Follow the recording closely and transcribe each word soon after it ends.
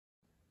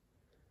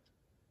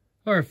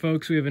Alright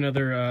folks, we have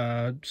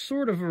another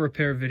sort of a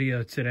repair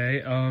video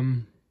today. I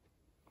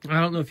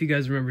don't know if you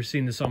guys remember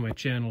seeing this on my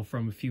channel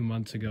from a few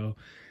months ago,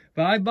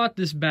 but I bought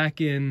this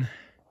back in,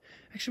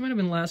 actually it might have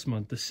been last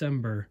month,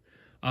 December.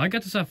 I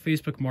got this off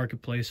Facebook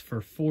Marketplace for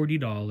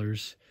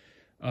 $40.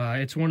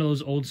 It's one of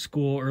those old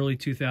school, early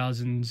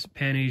 2000s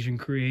Pan-Asian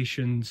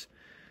Creations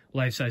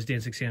life-size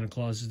dancing Santa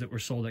Clauses that were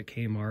sold at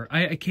Kmart.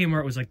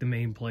 Kmart was like the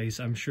main place.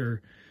 I'm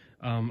sure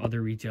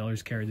other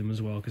retailers carried them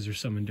as well because there's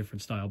some in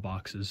different style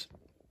boxes.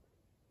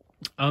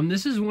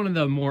 This is one of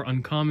the more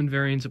uncommon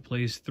variants. It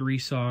plays 3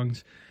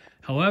 songs.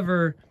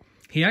 However,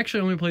 he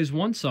actually only plays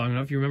 1 song. I don't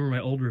know if you remember my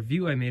old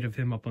review I made of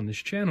him up on this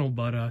channel,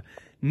 but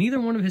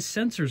neither one of his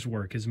sensors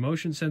work, his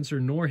motion sensor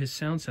nor his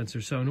sound sensor.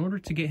 So in order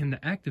to get him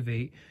to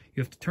activate,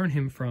 you have to turn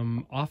him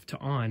from off to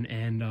on.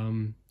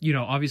 And, you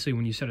know, obviously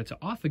when you set it to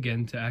off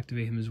again to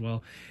activate him as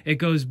well, it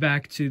goes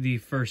back to the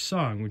first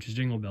song, which is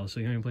Jingle Bells.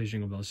 So he only plays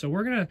Jingle Bells. So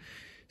we're going to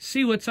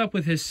see what's up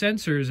with his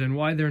sensors and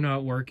why they're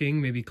not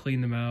working, maybe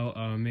clean them out.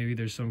 Maybe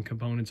there's some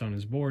components on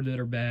his board that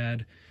are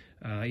bad.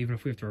 Even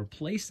if we have to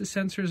replace the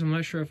sensors, I'm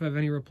not sure if I have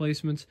any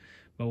replacements,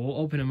 but we'll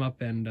open him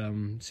up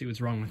and see what's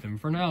wrong with him.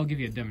 For now, I'll give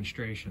you a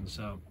demonstration.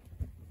 So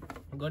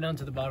I'll go down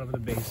to the bottom of the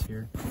base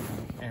here,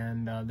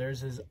 and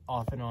there's his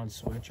off and on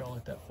switch. I'll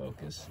let that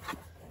focus.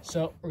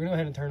 So we're gonna go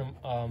ahead and turn him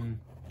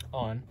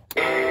on.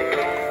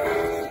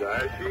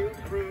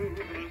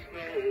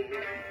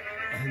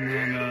 And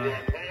then,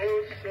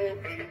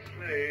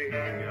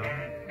 there we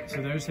go.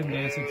 So there's him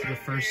dancing to the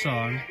first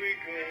song.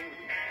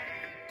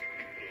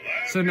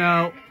 So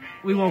now,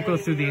 we won't go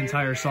through the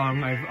entire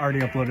song. I've already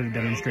uploaded a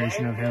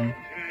demonstration of him.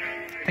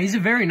 He's a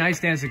very nice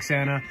dancing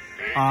Santa.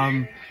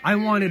 I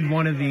wanted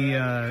one of the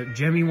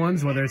Gemmy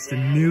ones, whether it's the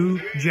new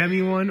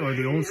Gemmy one or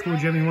the old school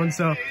Gemmy one.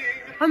 So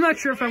I'm not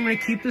sure if I'm going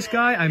to keep this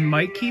guy. I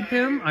might keep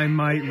him. I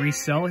might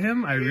resell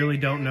him. I really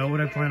don't know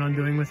what I plan on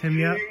doing with him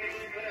yet.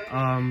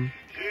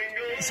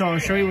 So I'll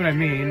show you what I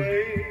mean.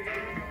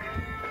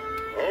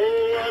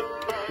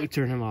 We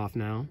turn him off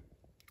now,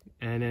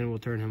 and then we'll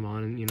turn him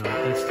on, and you know,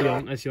 that's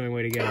the only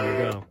way to get him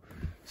to go.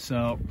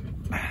 So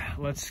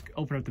let's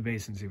open up the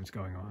base and see what's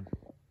going on.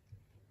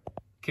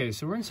 Okay,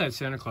 so we're inside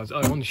Santa Claus. Oh,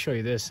 I wanted to show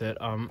you this, that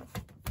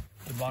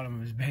the bottom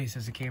of his base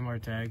has a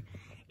Kmart tag.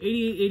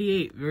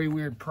 $88.88, very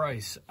weird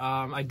price.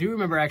 I do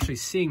remember actually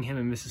seeing him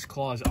and Mrs.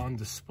 Claus on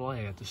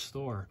display at the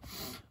store.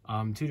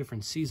 2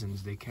 different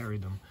seasons they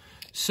carried them.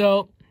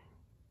 So,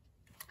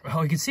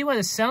 well, you can see why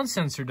the sound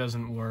sensor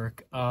doesn't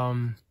work.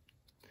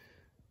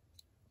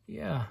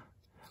 Yeah.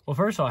 Well,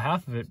 first of all,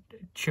 half of it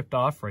chipped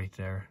off right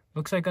there.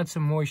 Looks like got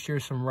some moisture,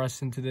 some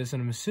rust into this,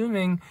 and I'm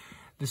assuming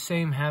the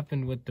same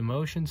happened with the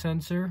motion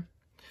sensor.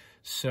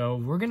 So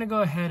we're going to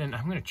go ahead and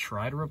I'm going to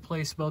try to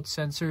replace both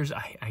sensors.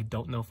 I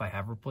don't know if I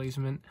have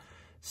replacement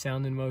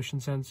sound and motion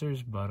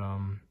sensors, but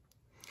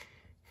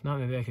if not,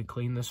 maybe I could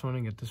clean this one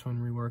and get this one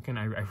reworking.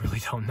 I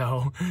really don't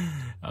know.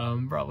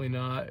 Probably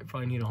not.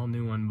 Probably need a whole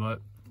new one,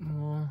 but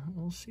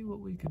we'll see what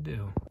we could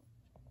do.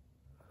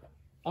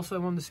 Also, I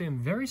wanted to say I'm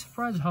very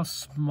surprised at how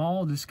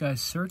small this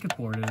guy's circuit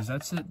board is.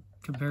 That's it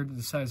compared to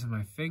the size of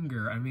my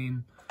finger. I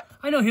mean,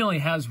 I know he only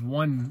has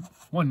one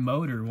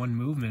motor, one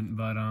movement,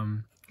 but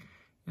I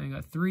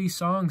got 3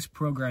 songs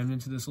programmed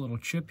into this little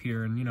chip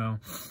here, and you know,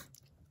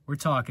 we're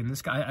talking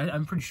this guy.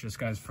 I'm pretty sure this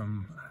guy's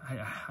from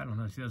I don't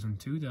know,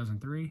 2002,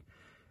 2003.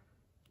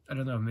 I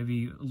don't know,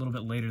 maybe a little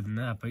bit later than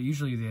that. But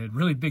usually they had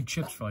really big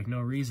chips for like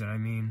no reason. I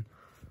mean,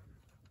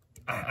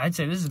 I'd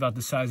say this is about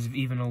the size of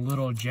even a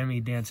little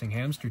Gemmy dancing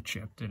hamster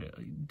chip that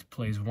it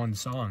plays 1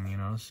 song, you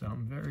know, so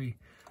I'm very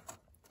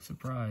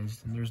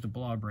surprised. And there's the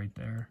blob right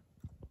there.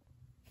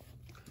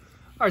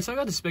 All right, so I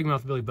got this Big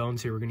Mouth Billy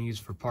Bones here we're going to use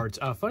for parts.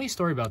 Funny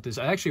story about this,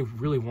 I actually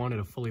really wanted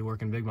a fully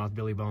working Big Mouth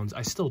Billy Bones.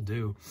 I still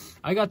do.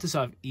 I got this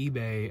off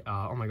eBay,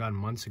 oh my God,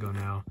 months ago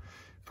now,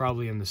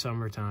 probably in the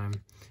summertime.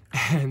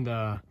 And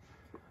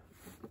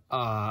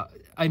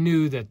I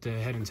knew that the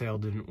head and tail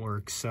didn't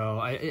work, so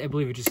I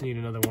believe it just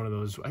needed another one of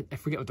those. I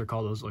forget what they're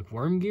called, those like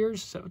worm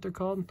gears, is that what they're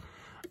called?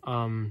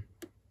 I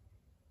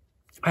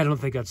don't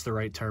think that's the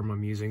right term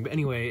I'm using, but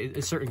anyway,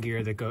 a certain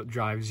gear that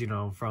drives, you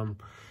know, from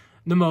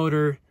the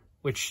motor,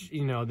 which,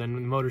 you know, then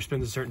when the motor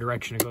spins a certain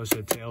direction, it goes to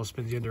the tail,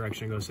 spins the other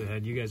direction, it goes to the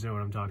head. You guys know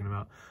what I'm talking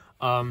about.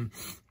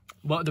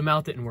 Well, the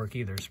mouth didn't work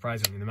either,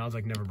 surprisingly. The mouths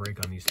like never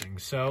break on these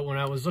things. So when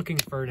I was looking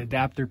for an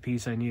adapter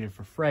piece I needed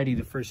for Freddy,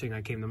 the first thing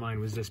that came to mind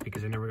was this,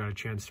 because I never got a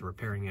chance to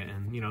repairing it.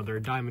 And, you know, they're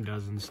a dime a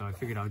dozen, so I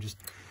figured I would just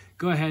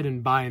go ahead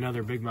and buy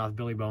another Big Mouth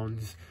Billy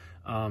Bones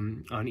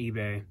on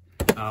eBay.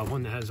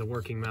 One that has a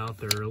working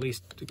mouth, or at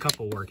least a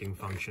couple working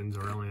functions,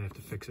 or I only have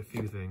to fix a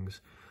few things.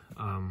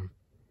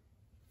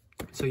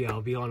 So yeah,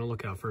 I'll be on the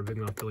lookout for a Big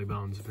Mouth Billy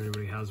Bones if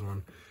anybody has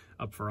one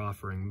up for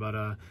offering.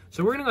 But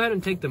so we're gonna go ahead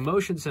and take the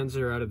motion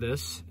sensor out of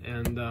this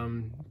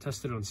and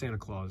test it on Santa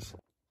Claus.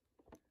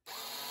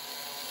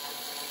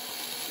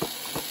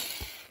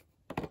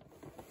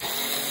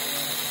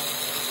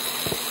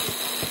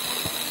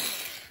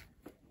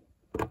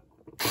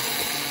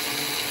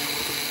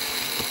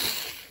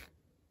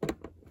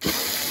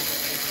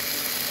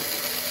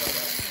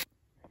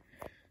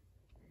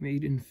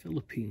 Made in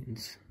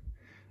Philippines.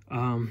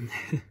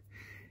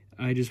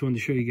 I just wanted to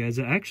show you guys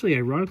that actually,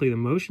 ironically, the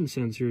motion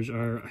sensors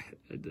are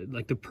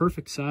like the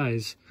perfect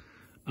size.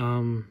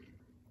 You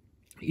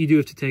do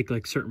have to take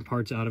like certain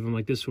parts out of them.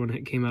 Like this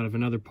one came out of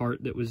another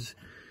part that was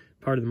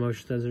part of the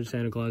motion sensor,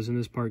 Santa Claus, and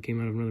this part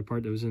came out of another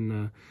part that was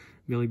in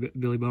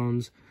Billy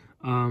Bones.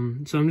 So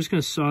I'm just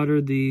going to solder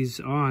these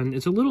on.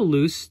 It's a little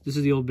loose. This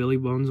is the old Billy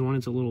Bones one.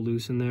 It's a little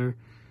loose in there.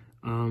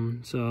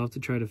 So I'll have to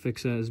try to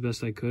fix that as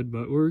best I could.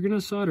 But we're going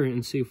to solder it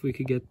and see if we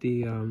could get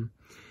the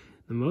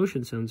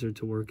motion sensor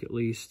to work at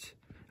least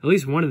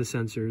one of the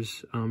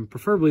sensors,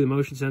 preferably the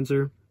motion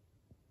sensor.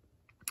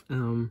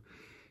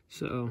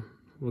 So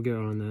we'll get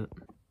on that.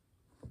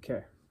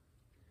 Okay,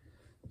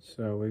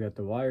 so we got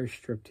the wires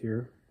stripped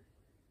here,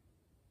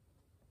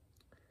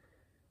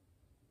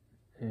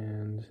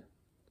 and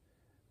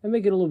I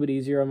make it a little bit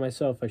easier on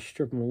myself. I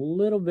strip them a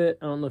little bit.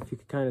 I don't know if you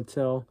can kind of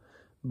tell,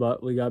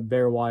 but we got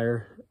bare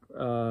wire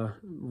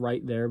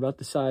right there, about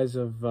the size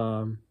of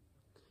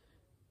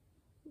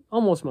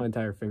almost my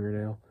entire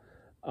fingernail.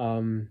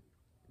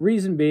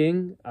 Reason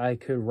being, I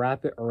could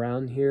wrap it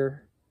around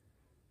here,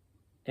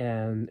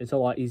 and it's a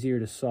lot easier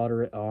to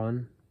solder it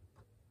on.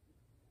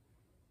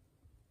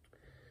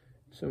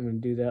 So I'm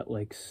going to do that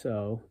like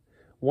so.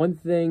 One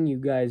thing you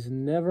guys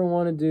never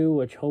want to do,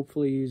 which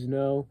hopefully you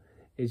know,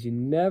 is you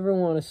never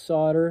want to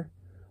solder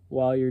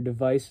while your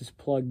device is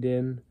plugged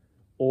in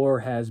or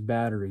has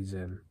batteries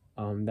in.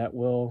 That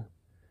will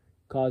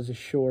cause a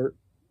short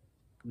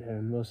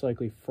and most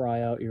likely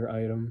fry out your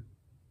item.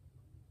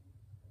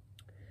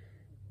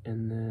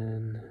 And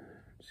then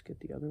just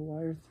get the other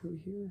wire through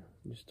here.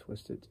 Just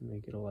twist it to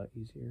make it a lot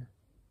easier.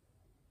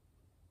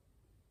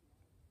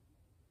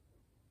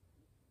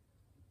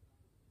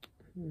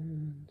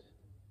 And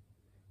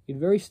you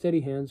need very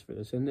steady hands for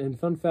this. And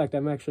fun fact,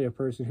 I'm actually a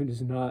person who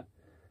does not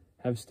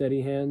have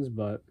steady hands,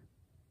 but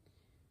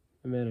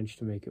I managed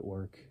to make it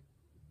work.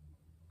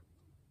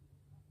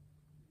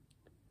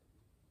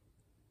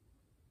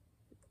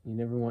 You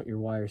never want your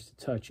wires to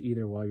touch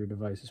either while your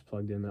device is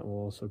plugged in. That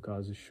will also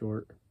cause a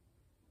short.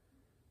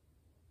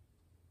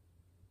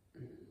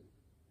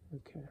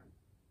 Okay.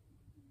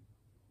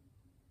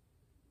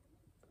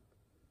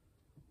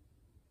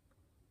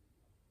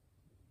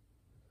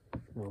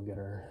 We'll get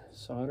our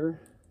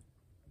solder.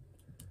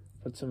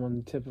 Put some on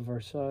the tip of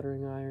our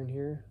soldering iron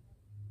here.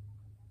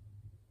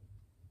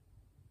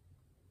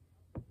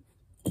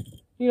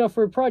 You know,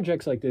 for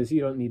projects like this, you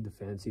don't need the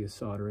fanciest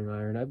soldering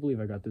iron. I believe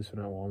I got this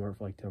one at Walmart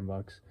for like 10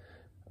 bucks.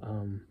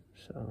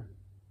 So.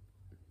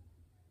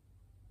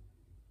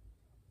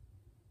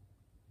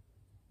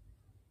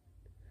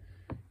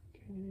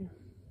 Okay.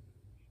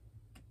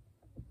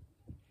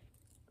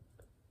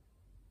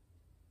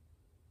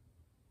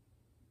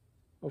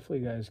 Hopefully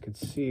you guys could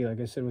see, like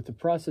I said, with the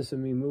process of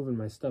me moving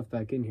my stuff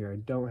back in here, I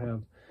don't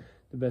have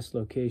the best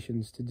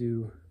locations to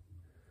do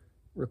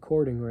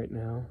recording right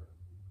now.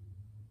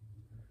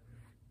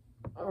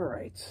 All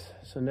right,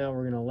 so now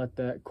we're gonna let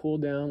that cool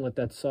down, let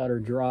that solder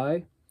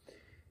dry,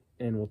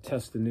 and we'll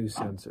test the new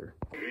sensor.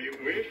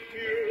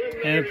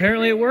 And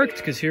apparently it worked,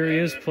 because here he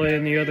is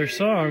playing the other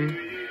song,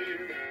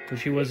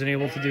 which he wasn't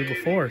able to do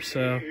before,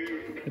 so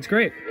it's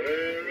great.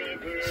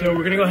 So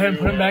we're gonna go ahead and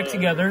put them back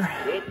together.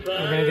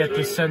 We're gonna get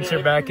this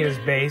sensor back in his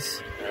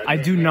base. I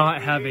do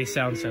not have a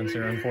sound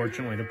sensor,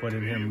 unfortunately, to put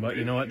in him, but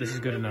you know what, this is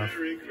good enough.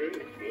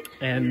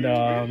 And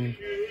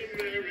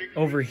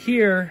over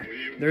here,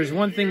 there's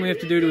one thing we have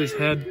to do to his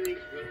head,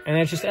 and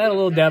that's just add a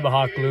little dab of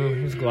hot glue.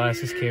 His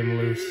glasses came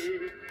loose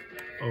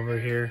over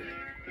here.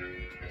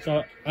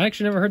 So I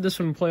actually never heard this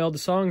one play all the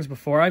songs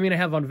before. I mean, I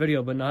have on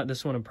video, but not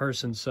this one in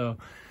person. So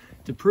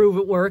to prove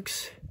it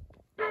works,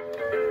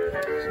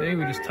 today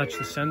we just touch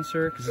the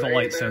sensor, because it's a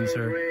light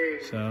sensor.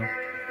 So,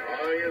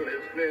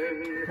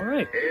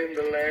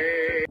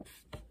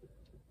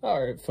 all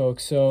right,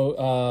 folks.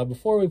 So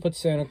before we put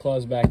Santa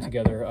Claus back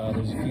together,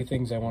 there's a few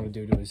things I want to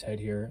do to his head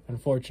here.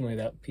 Unfortunately,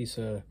 that piece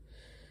of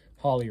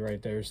holly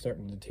right there is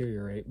starting to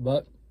deteriorate,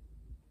 but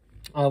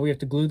we have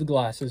to glue the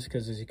glasses,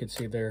 because as you can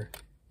see, they're,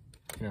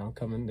 you know,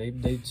 coming.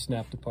 They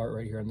snapped apart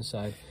right here on the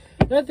side.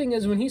 Another thing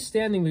is, when he's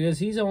standing, because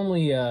he's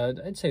only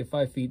I'd say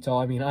 5 feet tall.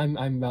 I mean, I'm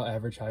about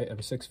average height.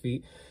 I'm 6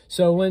 feet.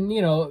 So when,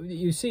 you know,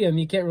 you see him,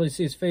 you can't really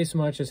see his face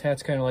much. His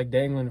hat's kind of like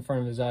dangling in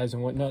front of his eyes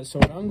and whatnot. So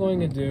what I'm going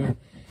to do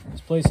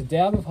is place a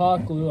dab of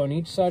hot glue on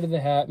each side of the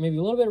hat, maybe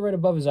a little bit right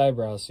above his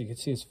eyebrows, so you can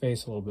see his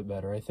face a little bit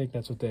better. I think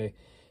that's what they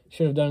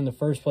should have done in the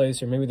first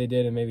place, or maybe they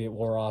did and maybe it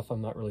wore off.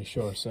 I'm not really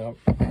sure. So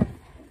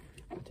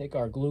take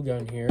our glue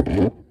gun here,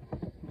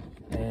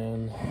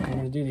 and I'm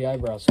going to do the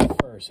eyebrows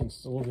first, since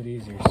it's a little bit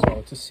easier.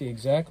 So to see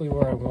exactly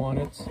where I want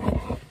it,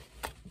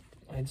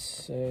 I'd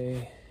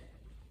say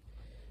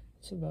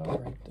it's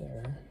about right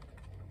there.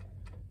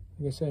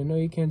 Like I said, I know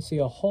you can't see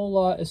a whole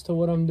lot as to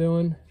what I'm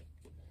doing.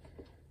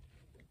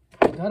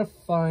 I gotta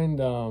find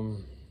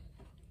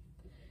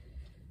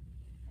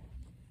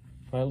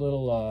my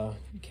little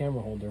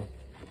camera holder.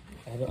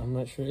 I'm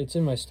not sure. It's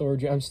in my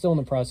storage. I'm still in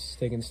the process of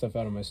taking stuff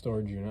out of my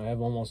storage unit. I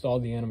have almost all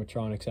the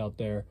animatronics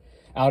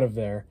out of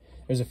there.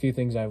 there's a few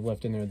things I've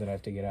left in there that I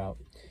have to get out.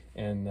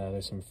 And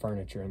there's some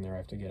furniture in there I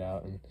have to get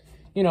out. And,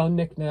 you know,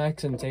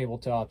 knickknacks and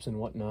tabletops and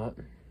whatnot.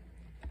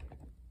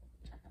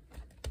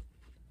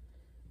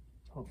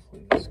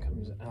 Hopefully this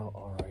comes out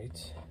all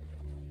right.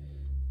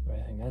 But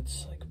I think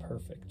that's, like,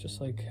 perfect.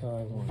 Just like how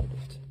I wanted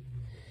it.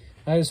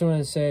 I just want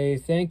to say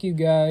thank you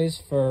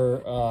guys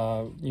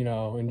for, you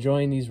know,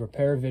 enjoying these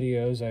repair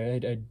videos.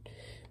 I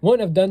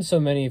wouldn't have done so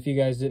many if you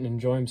guys didn't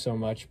enjoy them so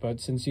much. But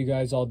since you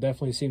guys all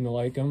definitely seem to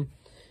like them,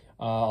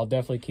 I'll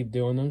definitely keep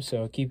doing them.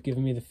 So keep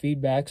giving me the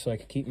feedback so I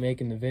can keep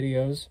making the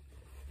videos.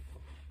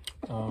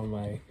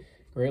 I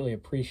greatly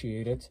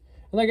appreciate it.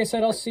 And like I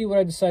said, I'll see what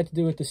I decide to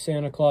do with the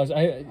Santa Claus.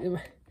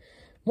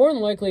 More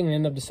than likely, I'm going to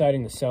end up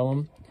deciding to sell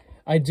them.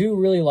 I do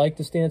really like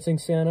this Dancing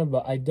Santa,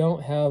 but I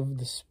don't have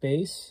the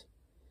space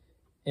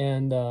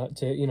and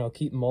to, you know,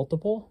 keep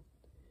multiple.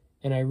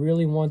 And I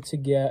really want to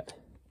get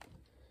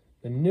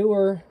the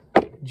newer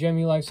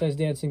Gemmy Life-Size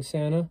Dancing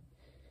Santa.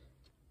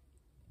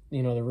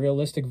 You know, the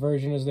realistic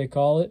version, as they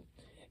call it.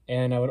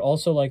 And I would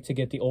also like to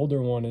get the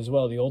older one as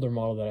well, the older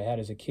model that I had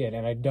as a kid.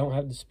 And I don't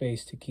have the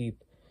space to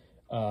keep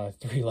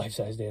 3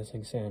 life-size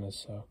Dancing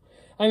Santas. So,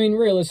 I mean,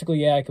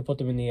 realistically, yeah, I could put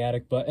them in the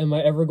attic. But am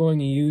I ever going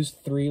to use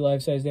 3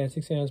 life-size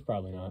Dancing Santas?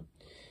 Probably not.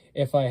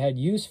 If I had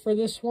use for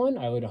this one,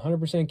 I would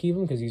 100% keep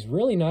him because he's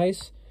really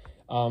nice.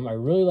 I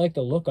really like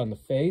the look on the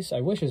face.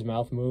 I wish his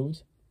mouth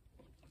moved.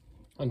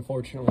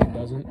 Unfortunately, it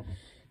doesn't.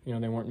 You know,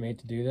 they weren't made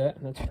to do that.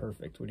 And that's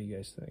perfect. What do you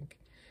guys think?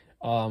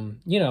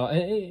 You know,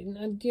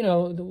 and you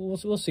know,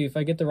 we'll see. If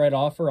I get the right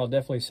offer, I'll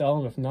definitely sell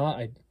him. If not,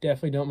 I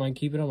definitely don't mind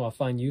keeping him. I'll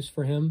find use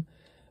for him.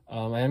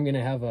 I am going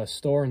to have a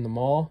store in the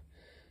mall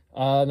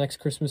next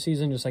Christmas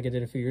season, just like I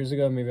did a few years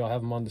ago. Maybe I'll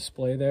have them on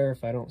display there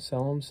if I don't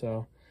sell them.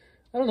 So,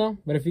 I don't know.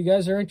 But if you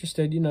guys are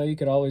interested, you know, you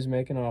could always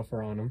make an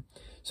offer on him.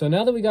 So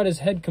now that we got his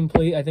head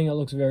complete, I think it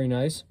looks very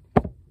nice.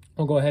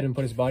 I'll go ahead and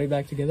put his body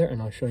back together,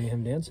 and I'll show you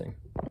him dancing.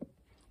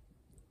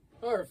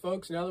 All right,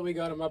 folks, now that we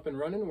got him up and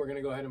running, we're going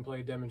to go ahead and play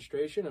a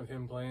demonstration of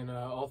him playing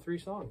all 3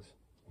 songs.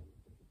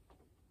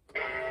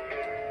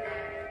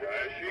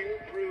 Dashing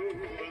through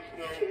the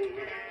snow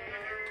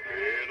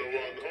in a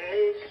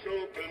one-horse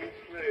open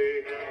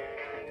sleigh,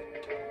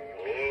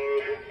 o'er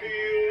the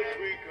fields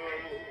we go,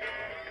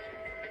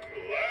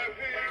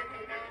 laughing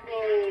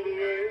all the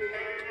way,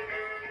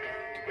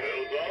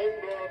 bells on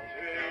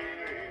bobtail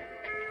ring,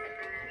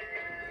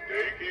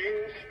 making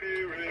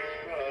spirits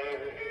high.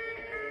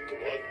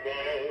 What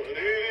fun it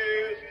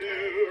is to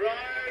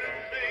ride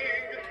and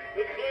sing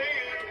the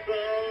sleighing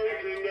song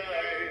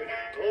tonight.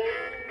 Oh,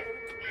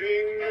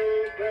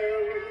 jingle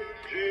bells,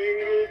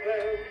 jingle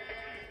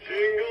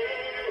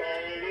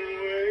all the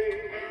way.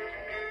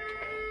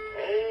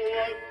 Oh,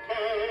 what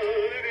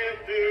fun it is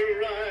to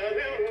ride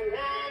in a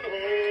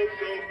one-horse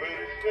open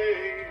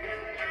sleigh.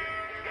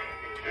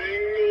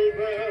 Jingle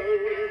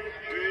bells,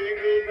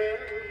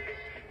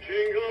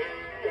 jingle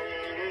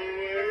all the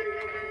way.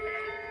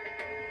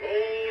 Oh,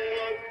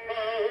 what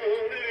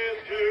fun it is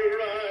to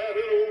ride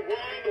in a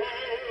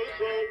one-horse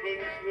open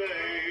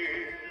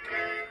sleigh.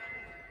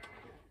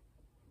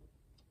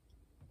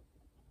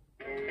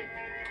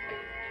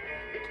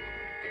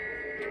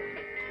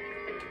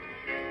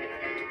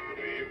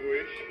 We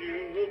wish you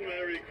a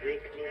Merry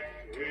Christmas.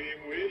 We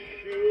wish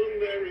you a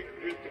Merry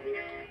Christmas.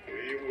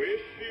 We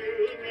wish you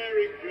a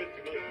Merry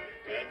Christmas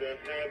and a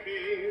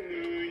Happy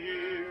New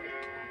Year.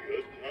 The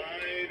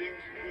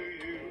tidings to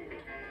you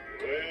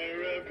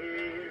wherever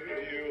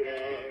you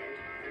are.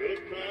 The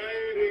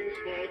tidings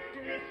for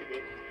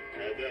Christmas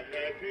and a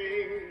Happy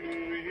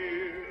New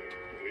Year.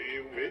 We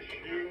wish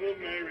you a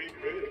Merry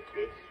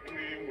Christmas.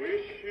 We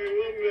wish you a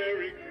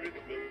Merry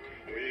Christmas.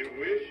 We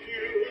wish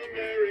you a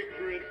Merry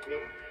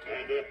Christmas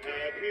and a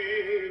Happy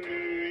New Year.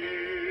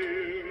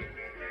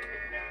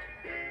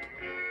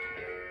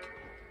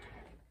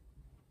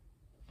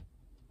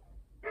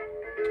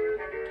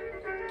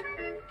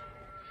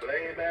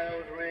 Sleigh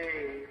bells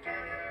ring,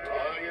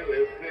 are you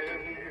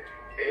listening?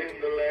 In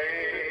the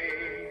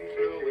lane,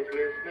 snow is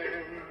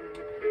glistening,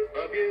 a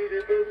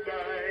beautiful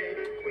sight.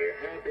 We're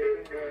happy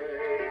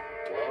tonight,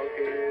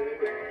 walking in a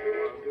winter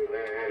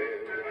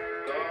wonderland.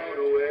 Gone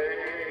away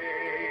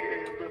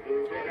is the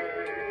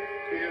bluebird,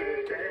 here to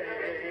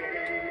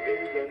stay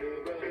is a new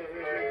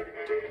bird.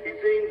 He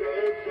sings a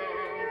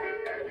song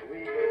as we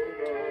go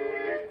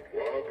along,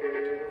 walking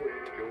in a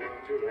winter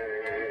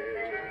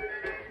wonderland.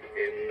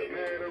 In the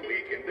meadow we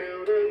can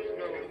build a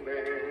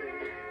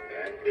snowman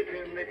and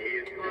pretend that he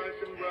is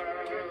Parson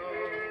Brown.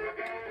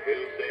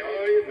 He'll say,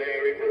 are you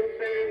married? We'll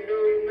say, no,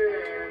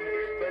 man,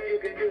 but you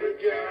can do the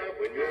job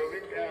when you're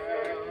in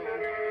town.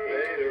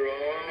 Later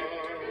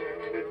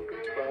on we'll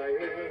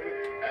conspire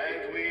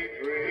as we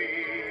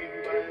dream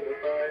by the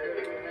fire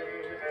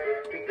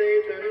to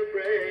face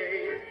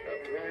unafraid the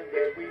plans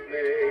that we've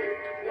made.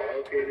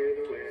 Walking in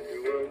a winter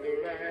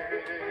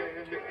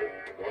wonderland,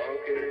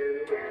 walking in a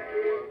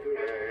winter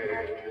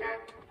wonderland.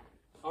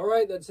 All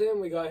right, that's him.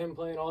 We got him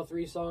playing all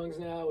 3 songs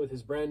now with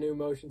his brand new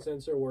motion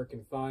sensor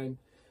working fine.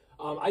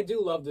 I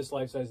do love this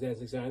life-size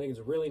Dancing Santa. I think it's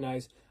really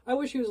nice. I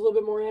wish he was a little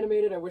bit more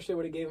animated. I wish they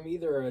would have gave him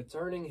either a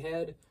turning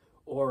head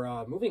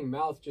or moving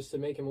mouth, just to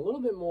make him a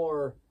little bit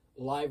more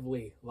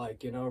lively,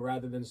 like, you know,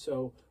 rather than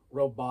so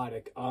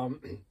robotic.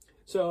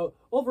 So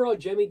overall,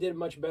 Jemmy did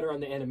much better on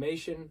the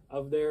animation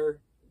of their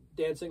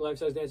dancing,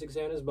 life-size dancing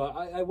Santas, but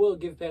I will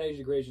give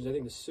Panasian Creations, I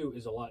think the suit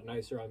is a lot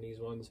nicer on these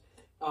ones.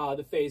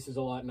 The face is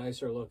a lot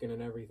nicer looking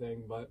and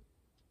everything, but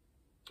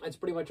that's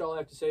pretty much all I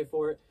have to say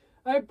for it.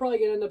 I'm probably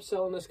going to end up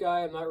selling this guy.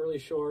 I'm not really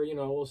sure. You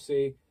know, we'll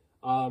see.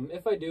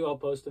 If I do, I'll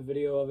post a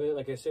video of it.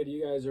 Like I said,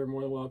 you guys are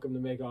more than welcome to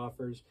make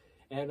offers.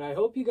 And I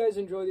hope you guys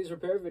enjoy these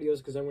repair videos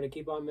because I'm going to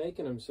keep on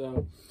making them.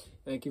 So,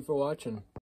 thank you for watching.